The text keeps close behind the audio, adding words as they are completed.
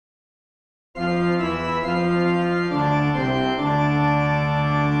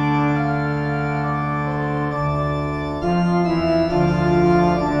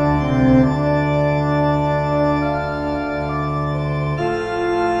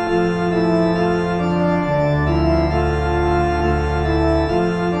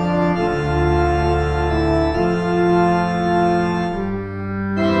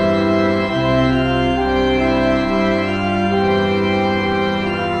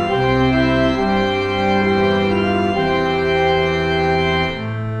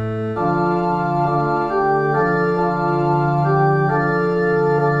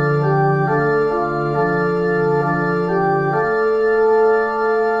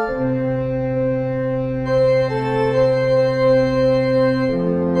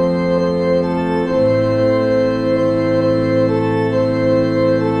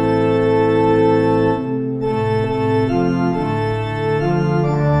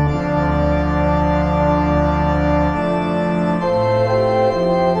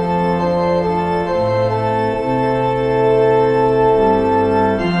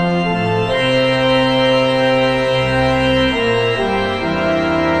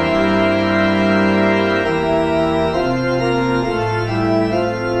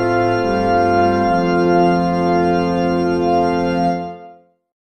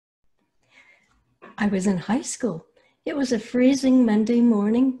was in high school. It was a freezing Monday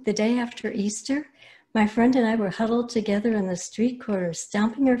morning, the day after Easter. My friend and I were huddled together in the street corner,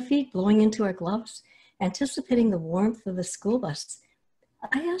 stomping our feet, blowing into our gloves, anticipating the warmth of the school bus.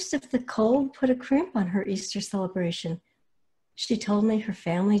 I asked if the cold put a crimp on her Easter celebration. She told me her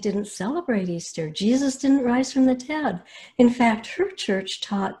family didn't celebrate Easter. Jesus didn't rise from the dead. In fact, her church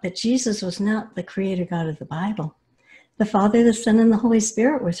taught that Jesus was not the creator God of the Bible. The Father, the Son, and the Holy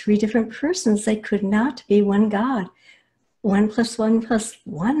Spirit were three different persons. They could not be one God. 1 + 1 +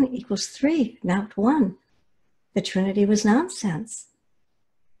 1 = 3, not 1. The Trinity was nonsense.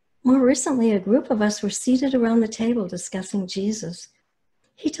 More recently, a group of us were seated around the table discussing Jesus.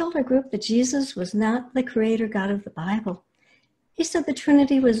 He told our group that Jesus was not the creator God of the Bible. He said the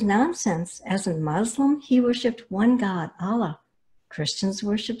Trinity was nonsense. As in Muslim, he worshiped one God, Allah. Christians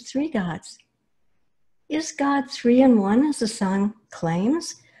worship three gods. Is God 3 in 1, as the song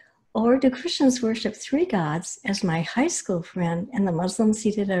claims? Or do Christians worship three gods, as my high school friend and the Muslims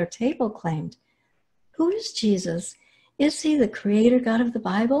seated at our table claimed? Who is Jesus? Is he the creator God of the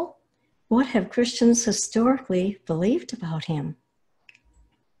Bible? What have Christians historically believed about him?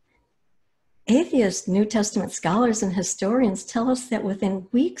 Atheist New Testament scholars and historians tell us that within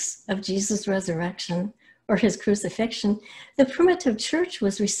weeks of Jesus' resurrection or his crucifixion, the primitive church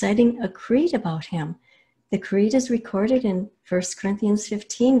was reciting a creed about him. The creed is recorded in 1 Corinthians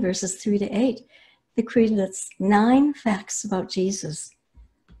 15, verses 3-8. The creed lists 9 facts about Jesus.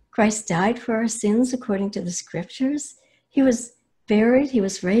 Christ died for our sins according to the scriptures. He was buried. He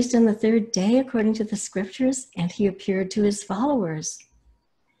was raised on the 3rd day according to the scriptures, and he appeared to his followers.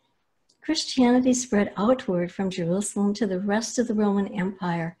 Christianity spread outward from Jerusalem to the rest of the Roman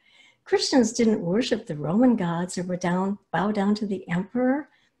Empire. Christians didn't worship the Roman gods or bow down to the emperor.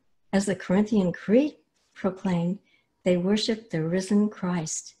 As the Corinthian Creed proclaimed, they worshiped the risen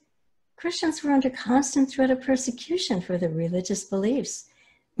Christ. Christians were under constant threat of persecution for their religious beliefs.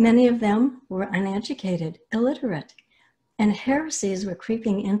 Many of them were uneducated, illiterate, and heresies were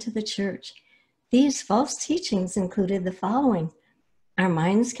creeping into the church. These false teachings included the following: our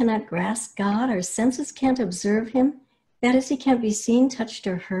minds cannot grasp God, our senses can't observe him, that is, he can't be seen, touched,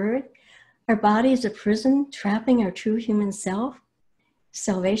 or heard. Our body is a prison, trapping our true human self.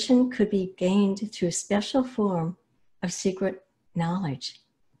 Salvation could be gained through a special form of secret knowledge.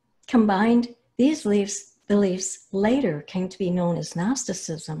 Combined, these beliefs later came to be known as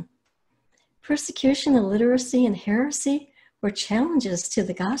Gnosticism. Persecution, illiteracy, and heresy were challenges to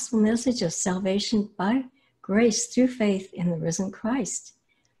the gospel message of salvation by grace through faith in the risen Christ.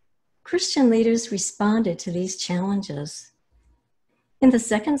 Christian leaders responded to these challenges. In the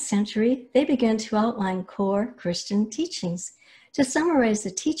 2nd century, they began to outline core Christian teachings. To summarize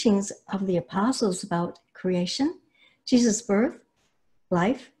the teachings of the apostles about creation, Jesus' birth,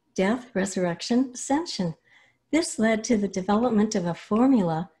 life, death, resurrection, ascension. This led to the development of a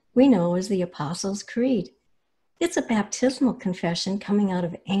formula we know as the Apostles' Creed. It's a baptismal confession coming out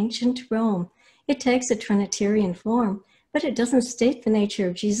of ancient Rome. It takes a Trinitarian form, but it doesn't state the nature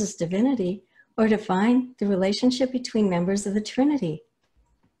of Jesus' divinity or define the relationship between members of the Trinity.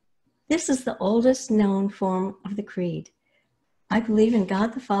 This is the oldest known form of the Creed. I believe in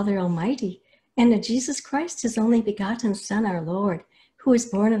God the Father Almighty, and in Jesus Christ, his only begotten Son, our Lord, who was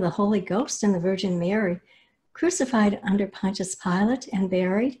born of the Holy Ghost and the Virgin Mary, crucified under Pontius Pilate and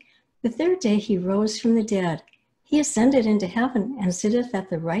buried. The 3rd day he rose from the dead. He ascended into heaven and sitteth at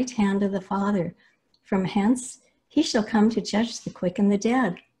the right hand of the Father. From hence he shall come to judge the quick and the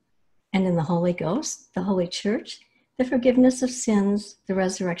dead. And in the Holy Ghost, the Holy Church, the forgiveness of sins, the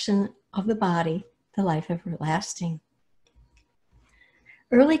resurrection of the body, the life everlasting.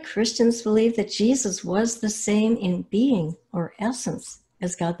 Early Christians believed that Jesus was the same in being or essence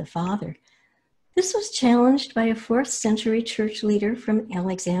as God the Father. This was challenged by a 4th century church leader from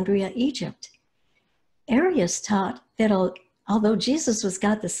Alexandria, Egypt. Arius taught that although Jesus was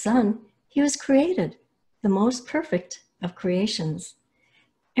God the Son, he was created, the most perfect of creations.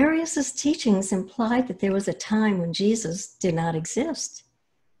 Arius' teachings implied that there was a time when Jesus did not exist.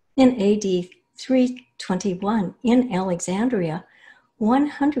 In AD 321, in Alexandria,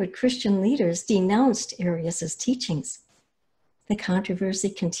 100 Christian leaders denounced Arius' teachings. The controversy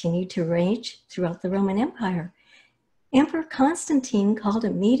continued to rage throughout the Roman Empire. Emperor Constantine called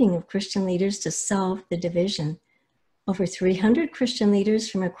a meeting of Christian leaders to solve the division. Over 300 Christian leaders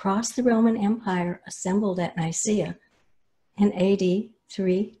from across the Roman Empire assembled at Nicaea in AD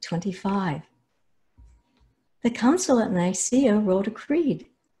 325. The council at Nicaea wrote a creed.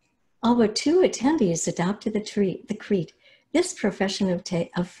 All but 2 attendees adopted the creed. This profession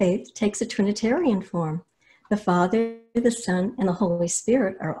of faith takes a Trinitarian form. The Father, the Son, and the Holy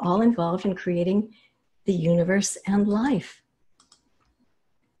Spirit are all involved in creating the universe and life.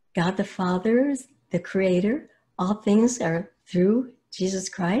 God the Father is the creator. All things are through Jesus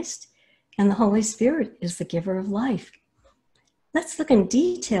Christ, and the Holy Spirit is the giver of life. Let's look in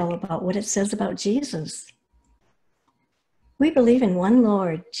detail about what it says about Jesus. We believe in one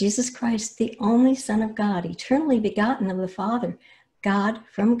Lord, Jesus Christ, the only Son of God, eternally begotten of the Father, God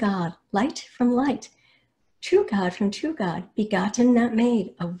from God, light from light, true God from true God, begotten, not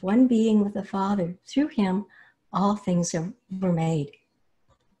made, of one being with the Father. Through him, all things were made.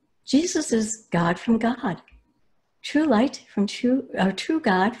 Jesus is God from God, true light from true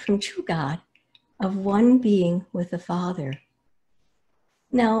God from true God, of one being with the Father.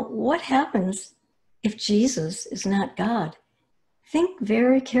 Now, what happens if Jesus is not God? Think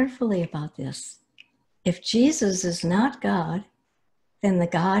very carefully about this. If Jesus is not God, then the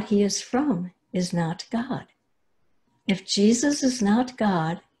God he is from is not God. If Jesus is not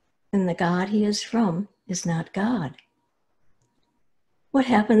God, then the God he is from is not God. What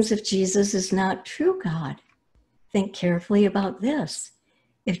happens if Jesus is not true God? Think carefully about this.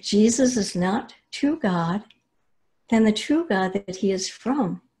 If Jesus is not true God, then the true God that he is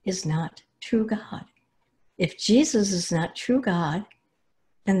from is not true God. If Jesus is not true God,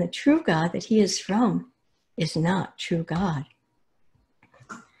 then the true God that he is from is not true God.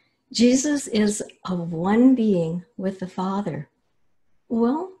 Jesus is of one being with the Father.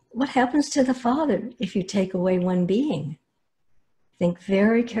 Well, what happens to the Father if you take away one being? Think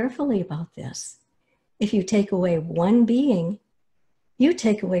very carefully about this. If you take away one being, you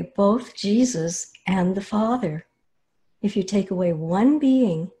take away both Jesus and the Father. If you take away one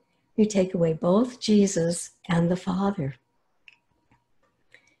being, you take away both Jesus and the Father.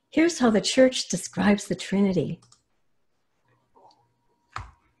 Here's how the Church describes the Trinity.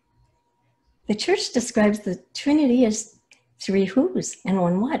 The Church describes the Trinity as three who's and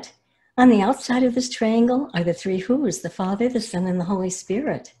one what. On the outside of this triangle are the three who's, the Father, the Son, and the Holy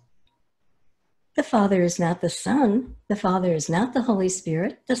Spirit. The Father is not the Son. The Father is not the Holy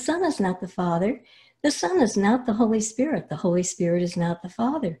Spirit. The Son is not the Father. The Son is not the Holy Spirit. The Holy Spirit is not the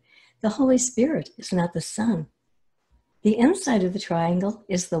Father. The Holy Spirit is not the Son. The inside of the triangle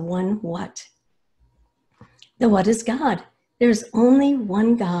is the one what. The what is God. There's only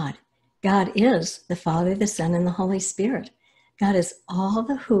one God. God is the Father, the Son, and the Holy Spirit. God is all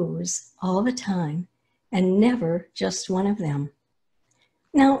the who's all the time, and never just one of them.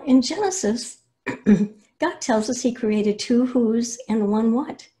 Now, in Genesis, God tells us he created two who's and one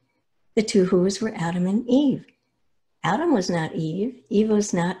what. The two who's were Adam and Eve. Adam was not Eve. Eve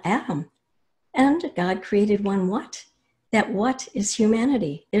was not Adam. And God created one what. That what is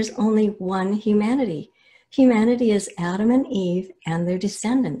humanity. There's only one humanity. Humanity is Adam and Eve and their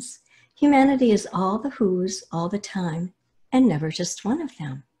descendants. Humanity is all the who's all the time, and never just one of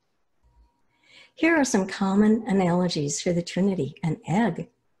them. Here are some common analogies for the Trinity. An egg.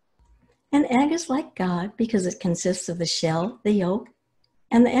 An egg is like God because it consists of the shell, the yolk,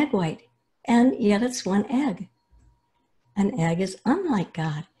 and the egg white, and yet it's one egg. An egg is unlike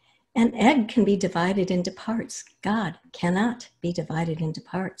God. An egg can be divided into parts. God cannot be divided into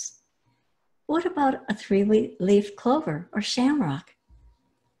parts. What about a three-leaf clover or shamrock?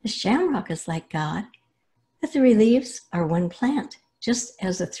 The shamrock is like God. The three leaves are one plant, just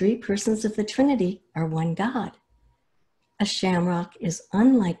as the three persons of the Trinity are one God. A shamrock is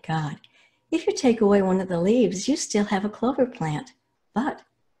unlike God. If you take away one of the leaves, you still have a clover plant. But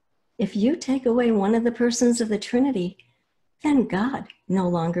if you take away one of the persons of the Trinity, then God no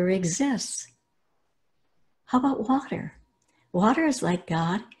longer exists. How about water? Water is like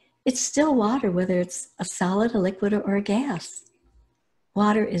God. It's still water, whether it's a solid, a liquid, or a gas.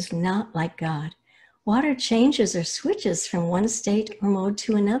 Water is not like God. Water changes or switches from one state or mode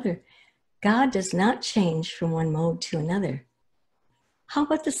to another. God does not change from one mode to another. How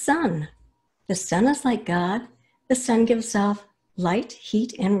about the sun? The sun is like God. The sun gives off light,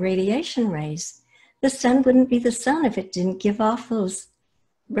 heat, and radiation rays. The sun wouldn't be the sun if it didn't give off those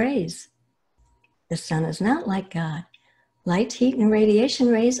rays. The sun is not like God. Light, heat, and radiation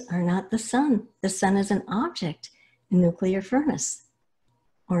rays are not the sun. The sun is an object, a nuclear furnace.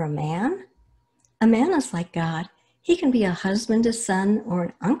 Or a man? A man is like God. He can be a husband, a son, or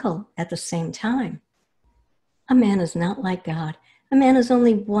an uncle at the same time. A man is not like God. A man is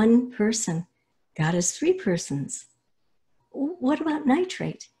only one person. God is three persons. What about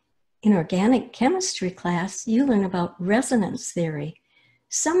nitrate? In organic chemistry class, you learn about resonance theory.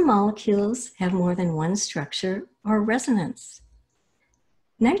 Some molecules have more than one structure or resonance.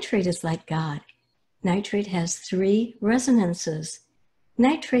 Nitrate is like God. Nitrate has three resonances.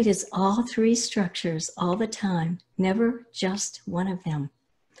 Nitrate is all three structures all the time, never just one of them.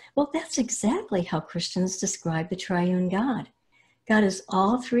 Well, that's exactly how Christians describe the triune God. God is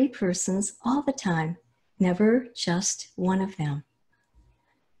all three persons all the time, never just one of them.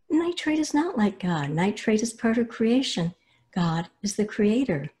 Nitrate is not like God. Nitrate is part of creation. God is the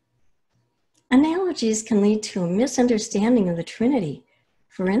creator. Analogies can lead to a misunderstanding of the Trinity.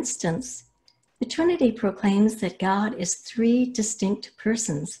 For instance, the Trinity proclaims that God is three distinct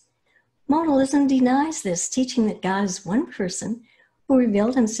persons. Modalism denies this, teaching that God is one person who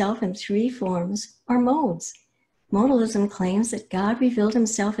revealed himself in three forms or modes. Modalism claims that God revealed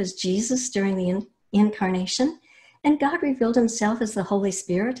himself as Jesus during the incarnation, and God revealed himself as the Holy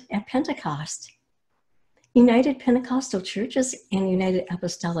Spirit at Pentecost. United Pentecostal churches and United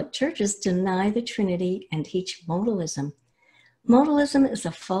Apostolic churches deny the Trinity and teach modalism. Modalism is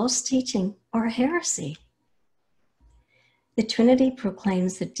a false teaching or a heresy. The Trinity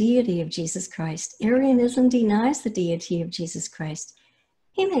proclaims the deity of Jesus Christ. Arianism denies the deity of Jesus Christ.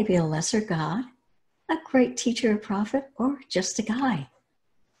 He may be a lesser God, a great teacher or prophet, or just a guy.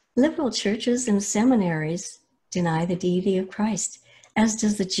 Liberal churches and seminaries deny the deity of Christ, as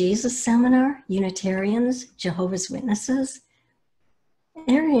does the Jesus Seminar, Unitarians, Jehovah's Witnesses.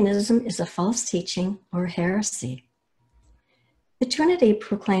 Arianism is a false teaching or heresy. The Trinity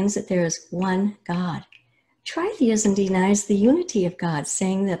proclaims that there is one God. Tritheism denies the unity of God,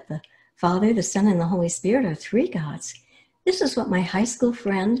 saying that the Father, the Son, and the Holy Spirit are three gods. This is what my high school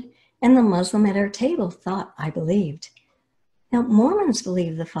friend and the Muslim at our table thought I believed. Now, Mormons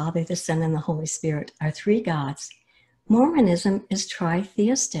believe the Father, the Son, and the Holy Spirit are three gods. Mormonism is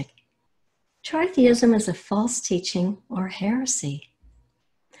tritheistic. Tritheism is a false teaching or heresy.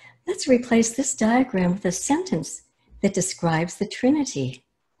 Let's replace this diagram with a sentence that describes the Trinity.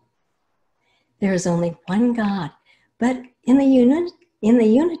 There is only one God, but in the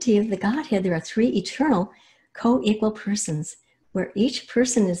unity of the Godhead, there are three eternal, co-equal persons, where each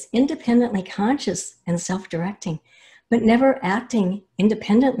person is independently conscious and self-directing, but never acting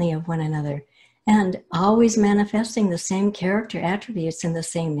independently of one another, and always manifesting the same character attributes and the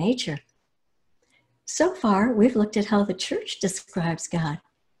same nature. So far, we've looked at how the church describes God.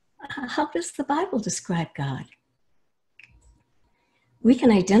 How does the Bible describe God? We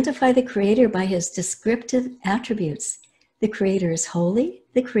can identify the Creator by his descriptive attributes. The Creator is holy.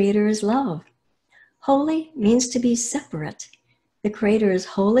 The Creator is love. Holy means to be separate. The Creator is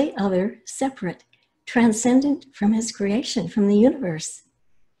wholly other, separate, transcendent from his creation, from the universe.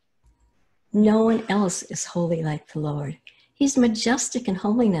 No one else is holy like the Lord. He's majestic in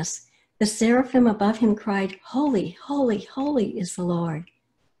holiness. The seraphim above him cried, "Holy, holy, holy is the Lord."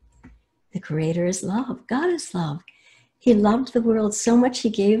 The Creator is love. God is love. He loved the world so much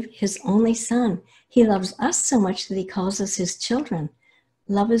he gave his only Son. He loves us so much that he calls us his children.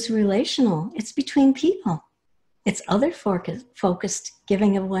 Love is relational. It's between people. It's other-focused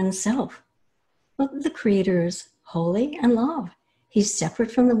giving of oneself. Well, the Creator is holy and love. He's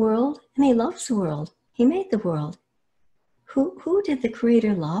separate from the world, and he loves the world. He made the world. Who did the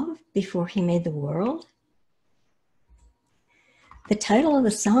Creator love before he made the world? The title of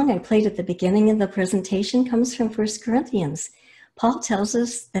the song I played at the beginning of the presentation comes from 1 Corinthians. Paul tells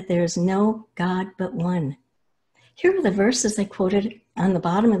us that there is no God but one. Here are the verses I quoted on the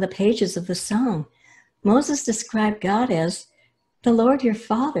bottom of the pages of the song. Moses described God as the Lord your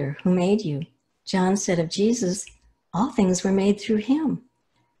Father who made you. John said of Jesus, all things were made through him.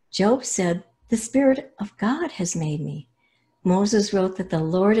 Job said, the Spirit of God has made me. Moses wrote that the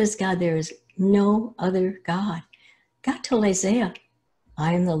Lord is God, there is no other God. God told Isaiah,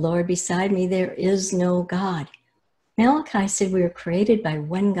 I am the Lord, beside me there is no God. Malachi said we were created by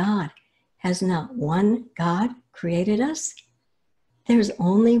one God. Has not one God created us? There is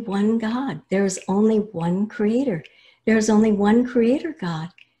only one God. There is only one Creator. There is only one Creator God.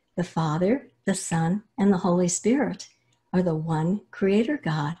 The Father, the Son, and the Holy Spirit are the one Creator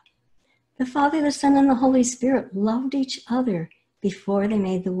God. The Father, the Son, and the Holy Spirit loved each other before they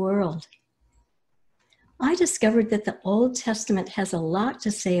made the world. I discovered that the Old Testament has a lot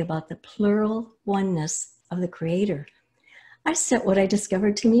to say about the plural oneness of the Creator. I set what I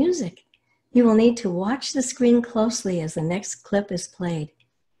discovered to music. You will need to watch the screen closely as the next clip is played.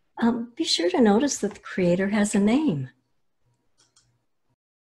 Be sure to notice that the Creator has a name.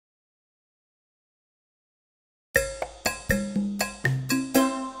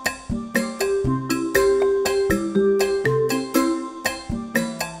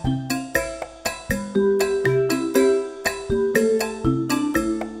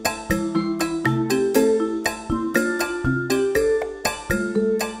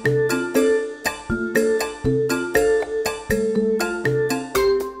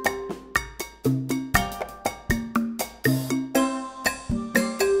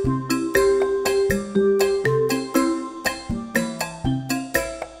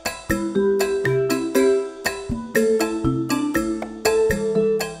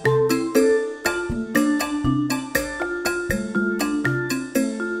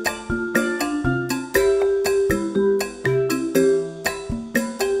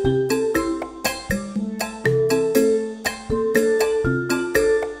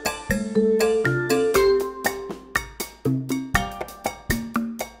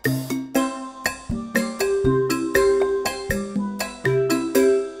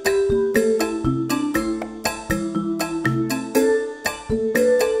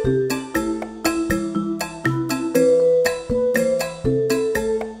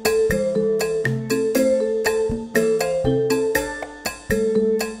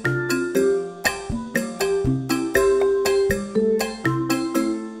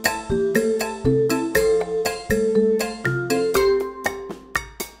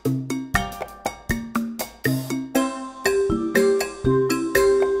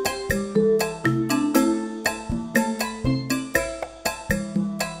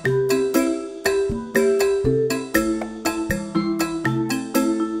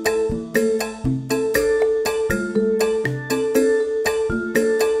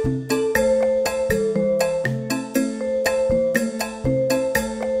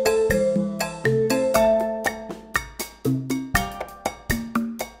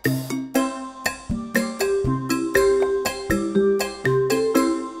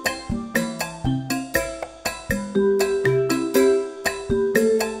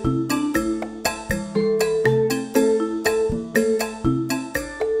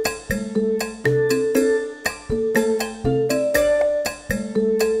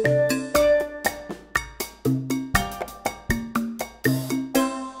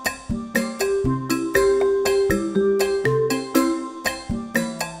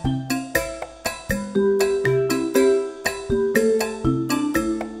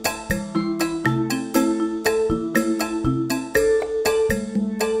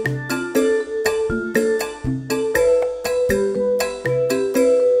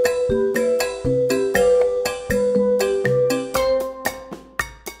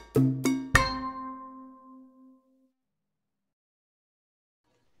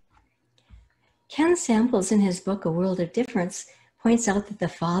 Ken Samples, in his book, A World of Difference, points out that the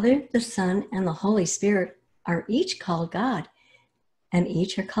Father, the Son, and the Holy Spirit are each called God, and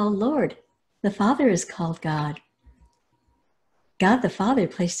each are called Lord. The Father is called God. God the Father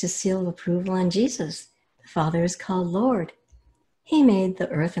placed his seal of approval on Jesus. The Father is called Lord. He made the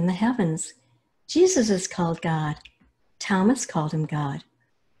earth and the heavens. Jesus is called God. Thomas called him God.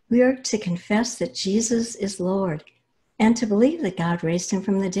 We are to confess that Jesus is Lord and to believe that God raised him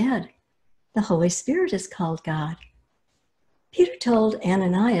from the dead. The Holy Spirit is called God. Peter told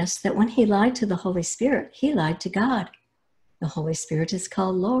Ananias that when he lied to the Holy Spirit, he lied to God. The Holy Spirit is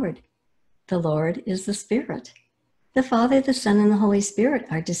called Lord. The Lord is the Spirit. The Father, the Son, and the Holy Spirit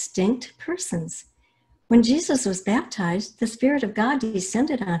are distinct persons. When Jesus was baptized, the Spirit of God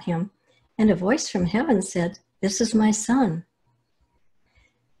descended on him, and a voice from heaven said, "This is my Son."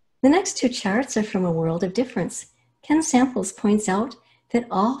 The next two charts are from A World of Difference. Ken Samples points out that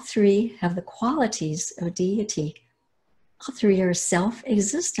all three have the qualities of deity. All three are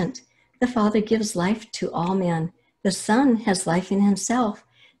self-existent. The Father gives life to all men. The Son has life in himself.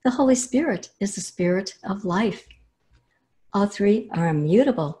 The Holy Spirit is the Spirit of life. All three are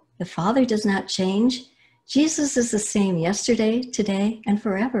immutable. The Father does not change. Jesus is the same yesterday, today, and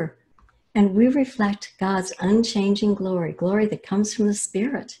forever. And we reflect God's unchanging glory, glory that comes from the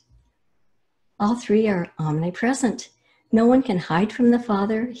Spirit. All three are omnipresent. No one can hide from the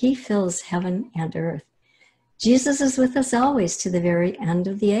Father. He fills heaven and earth. Jesus is with us always to the very end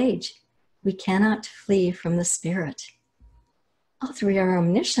of the age. We cannot flee from the Spirit. All three are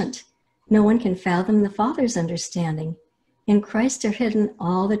omniscient. No one can fathom the Father's understanding. In Christ are hidden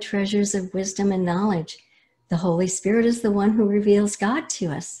all the treasures of wisdom and knowledge. The Holy Spirit is the one who reveals God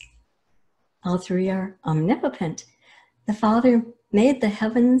to us. All three are omnipotent. The Father made the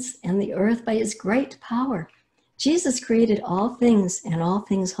heavens and the earth by his great power. Jesus created all things, and all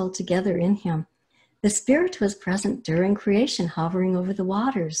things hold together in him. The Spirit was present during creation, hovering over the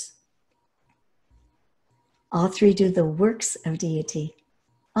waters. All three do the works of deity.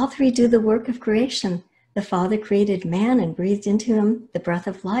 All three do the work of creation. The Father created man and breathed into him the breath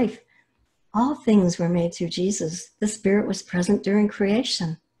of life. All things were made through Jesus. The Spirit was present during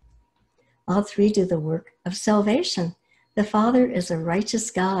creation. All three do the work of salvation. The Father is a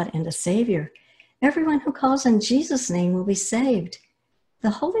righteous God and a Savior. Everyone who calls on Jesus' name will be saved. The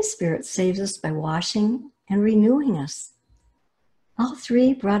Holy Spirit saves us by washing and renewing us. All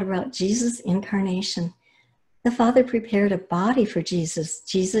three brought about Jesus' incarnation. The Father prepared a body for Jesus.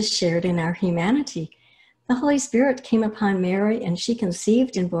 Jesus shared in our humanity. The Holy Spirit came upon Mary, and she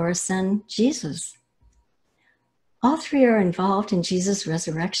conceived and bore a son, Jesus. All three are involved in Jesus'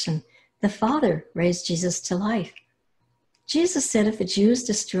 resurrection. The Father raised Jesus to life. Jesus said if the Jews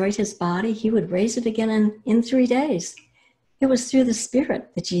destroyed his body, he would raise it again in 3 days. It was through the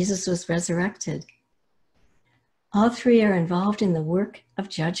Spirit that Jesus was resurrected. All three are involved in the work of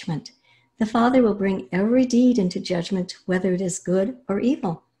judgment. The Father will bring every deed into judgment, whether it is good or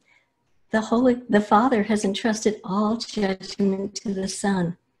evil. The Father has entrusted all judgment to the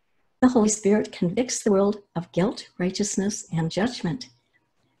Son. The Holy Spirit convicts the world of guilt, righteousness, and judgment.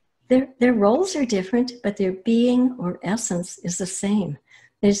 Their roles are different, but their being or essence is the same.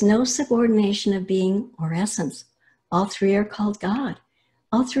 There's no subordination of being or essence. All three are called God.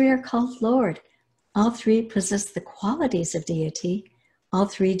 All three are called Lord. All three possess the qualities of deity. All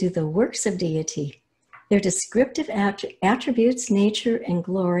three do the works of deity. Their descriptive attributes, nature, and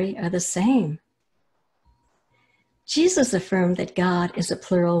glory are the same. Jesus affirmed that God is a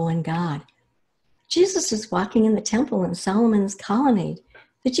plural one God. Jesus was walking in the temple in Solomon's colonnade.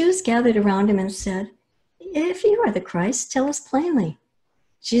 The Jews gathered around him and said, "If you are the Christ, tell us plainly."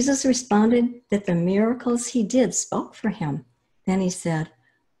 Jesus responded that the miracles he did spoke for him. Then he said,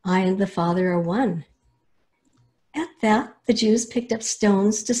 "I and the Father are one." At that, the Jews picked up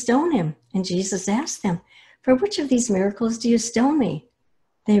stones to stone him, and Jesus asked them, "For which of these miracles do you stone me?"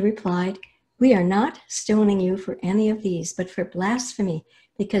 They replied, "We are not stoning you for any of these, but for blasphemy,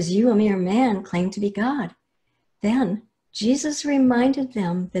 because you, a mere man, claim to be God." Then Jesus reminded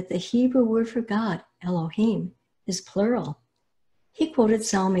them that the Hebrew word for God, Elohim, is plural. He quoted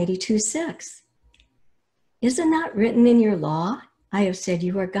Psalm 82:6. "Is it not written in your law, I have said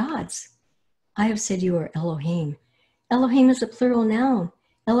you are gods? I have said you are Elohim." Elohim is a plural noun.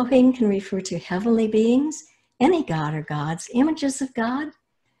 Elohim can refer to heavenly beings, any god or gods, images of God,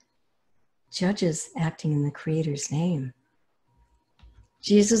 judges acting in the Creator's name.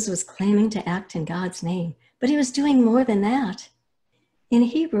 Jesus was claiming to act in God's name, but he was doing more than that. In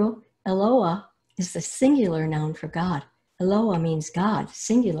Hebrew, Eloah is the singular noun for God. Eloah means God,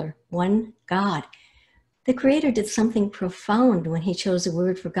 singular, one God. The Creator did something profound when he chose a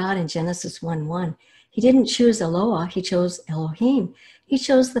word for God in Genesis 1:1. He didn't choose Eloah, he chose Elohim. He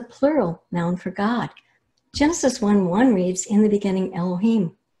chose the plural noun for God. Genesis 1:1 reads, "In the beginning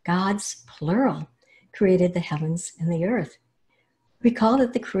Elohim," God's plural, created the heavens and the earth. Recall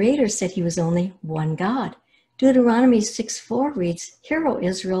that the Creator said he was only one God. Deuteronomy 6:4 reads, "Hear, O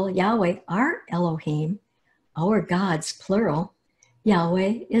Israel, Yahweh, our Elohim," our God's plural,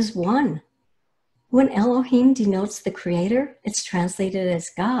 Yahweh is one. When Elohim denotes the Creator, it's translated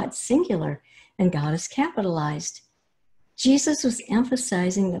as God, singular, and God is capitalized. Jesus was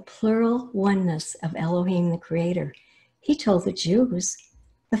emphasizing the plural oneness of Elohim, the Creator. He told the Jews,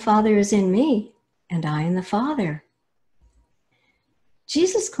 "The Father is in me, and I in the Father."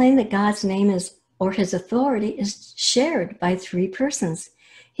 Jesus claimed that God's name is, or his authority is shared by three persons.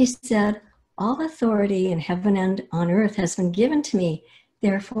 He said, "All authority in heaven and on earth has been given to me.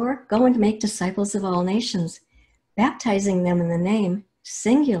 Therefore, go and make disciples of all nations, baptizing them in the name,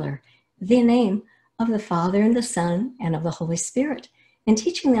 singular, the name of the Father and the Son and of the Holy Spirit, and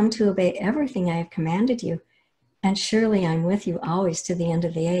teaching them to obey everything I have commanded you. And surely I'm with you always to the end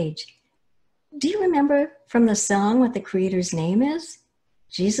of the age." Do you remember from the song what the Creator's name is?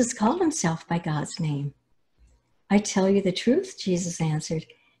 Jesus called himself by God's name. "I tell you the truth," Jesus answered,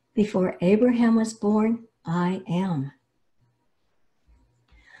 "before Abraham was born, I am."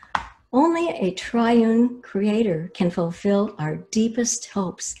 Only a triune Creator can fulfill our deepest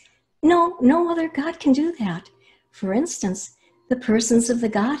hopes. No other God can do that. For instance, the persons of the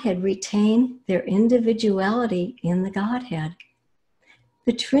Godhead retain their individuality in the Godhead.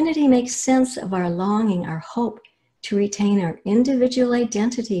 The Trinity makes sense of our longing, our hope, to retain our individual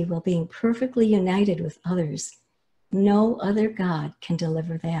identity while being perfectly united with others. No other God can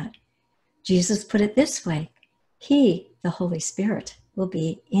deliver that. Jesus put it this way: He, the Holy Spirit, will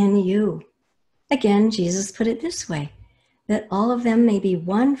be in you. Again, Jesus put it this way: that all of them may be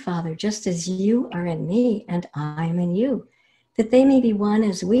one, Father, just as you are in me and I am in you, that they may be one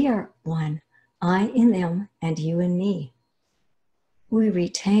as we are one, I in them and you in me. We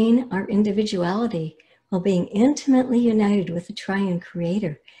retain our individuality while being intimately united with the Triune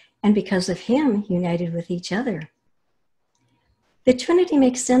Creator, and because of him, united with each other. The Trinity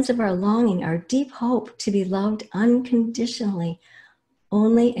makes sense of our longing, our deep hope to be loved unconditionally.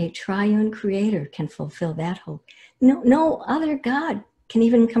 Only a Triune Creator can fulfill that hope. No other God can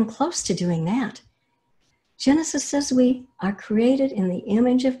even come close to doing that. Genesis says we are created in the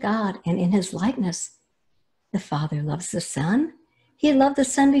image of God and in his likeness. The Father loves the Son. He loved the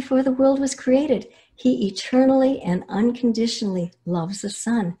Son before the world was created. He eternally and unconditionally loves the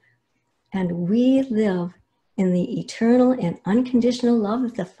Son. And we live in the eternal and unconditional love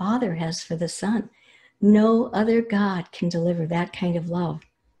that the Father has for the Son. No other God can deliver that kind of love.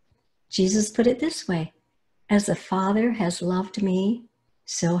 Jesus put it this way: "As the Father has loved me,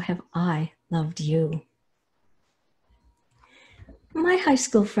 so have I loved you." My high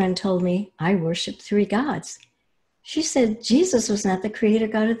school friend told me I worshiped three gods. She said Jesus was not the creator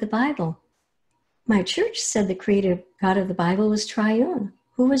God of the Bible. My church said the creator God of the Bible was Triune.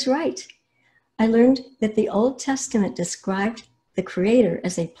 Who was right? I learned that the Old Testament described the creator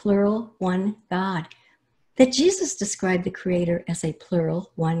as a plural one God, that Jesus described the creator as a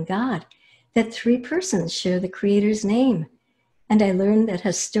plural one God, that three persons share the creator's name. And I learned that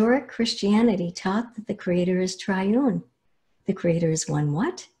historic Christianity taught that the creator is triune. The creator is one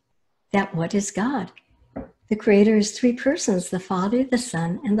what? That what is God. The creator is three persons, the Father, the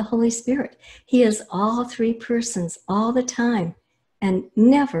Son, and the Holy Spirit. He is all three persons all the time, and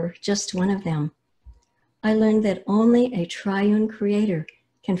never just one of them. I learned that only a triune creator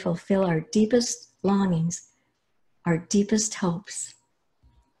can fulfill our deepest longings, our deepest hopes.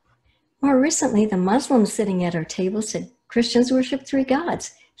 More recently, the Muslims sitting at our table said Christians worship three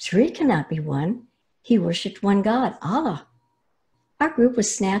gods. Three cannot be one. He worshiped one God, Allah. Our group was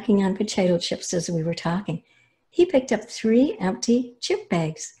snacking on potato chips as we were talking. He picked up 3 empty chip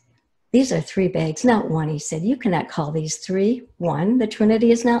bags. "These are 3 bags, not one," he said. "You cannot call these 3 one. The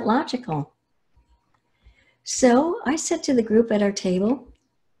Trinity is not logical." So I said to the group at our table,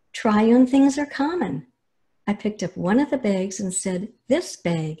 "Triune things are common." I picked up one of the bags and said, "This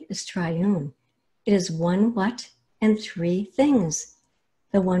bag is triune. It is one what and 3 things.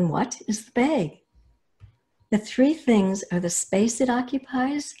 The one what is the bag. The 3 things are the space it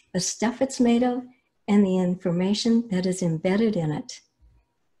occupies, the stuff it's made of, and the information that is embedded in it.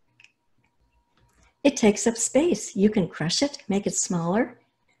 It takes up space. You can crush it, make it smaller,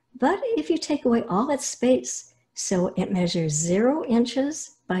 but if you take away all its space, so it measures 0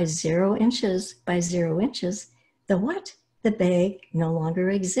 inches by 0 inches by 0 inches, the what? The bag no longer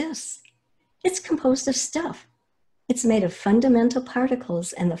exists. It's composed of stuff. It's made of fundamental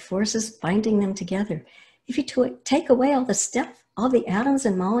particles and the forces binding them together. If you take away all the stuff, all the atoms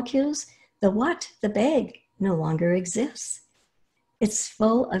and molecules, the what, the bag, no longer exists. It's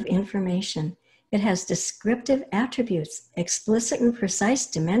full of information. It has descriptive attributes, explicit and precise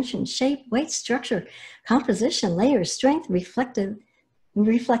dimension, shape, weight, structure, composition, layers, strength,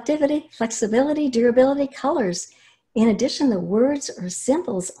 reflectivity, flexibility, durability, colors. In addition, the words or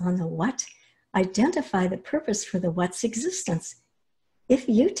symbols on the what identify the purpose for the what's existence. If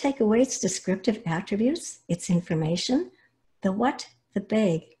you take away its descriptive attributes, its information, the what, the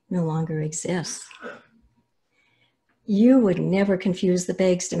bag, no longer exists. You would never confuse the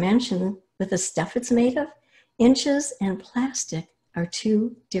bag's dimension with the stuff it's made of. Inches and plastic are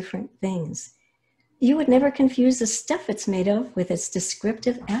two different things. You would never confuse the stuff it's made of with its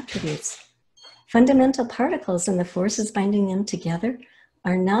descriptive attributes. Fundamental particles and the forces binding them together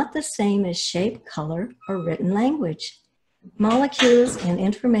are not the same as shape, color, or written language. Molecules and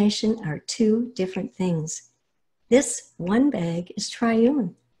information are two different things. This one bag is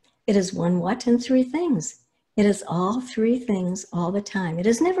triune. It is one what and three things. It is all three things all the time. It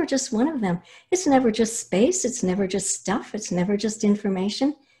is never just one of them. It's never just space. It's never just stuff. It's never just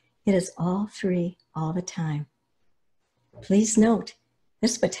information. It is all three all the time. Please note,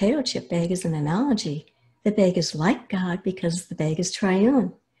 this potato chip bag is an analogy. The bag is like God because the bag is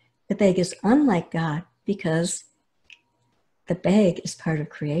triune. The bag is unlike God because the bag is part of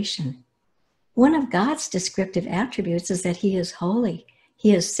creation. One of God's descriptive attributes is that he is holy.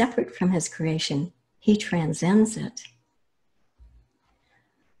 He is separate from his creation. He transcends it.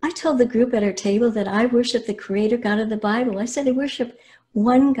 I told the group at our table that I worship the creator God of the Bible. I said I worship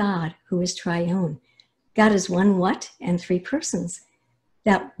one God who is triune. God is one what and three persons.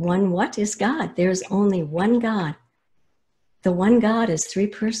 That one what is God. There is only one God. The one God is three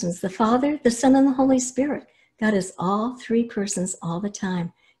persons, the Father, the Son, and the Holy Spirit. God is all three persons all the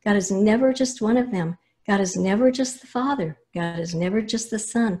time. God is never just one of them. God is never just the Father. God is never just the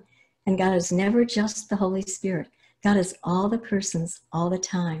Son. And God is never just the Holy Spirit. God is all the persons all the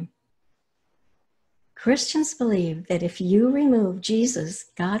time. Christians believe that if you remove Jesus,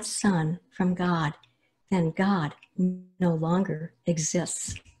 God's Son, from God, then God no longer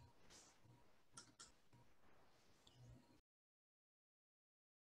exists.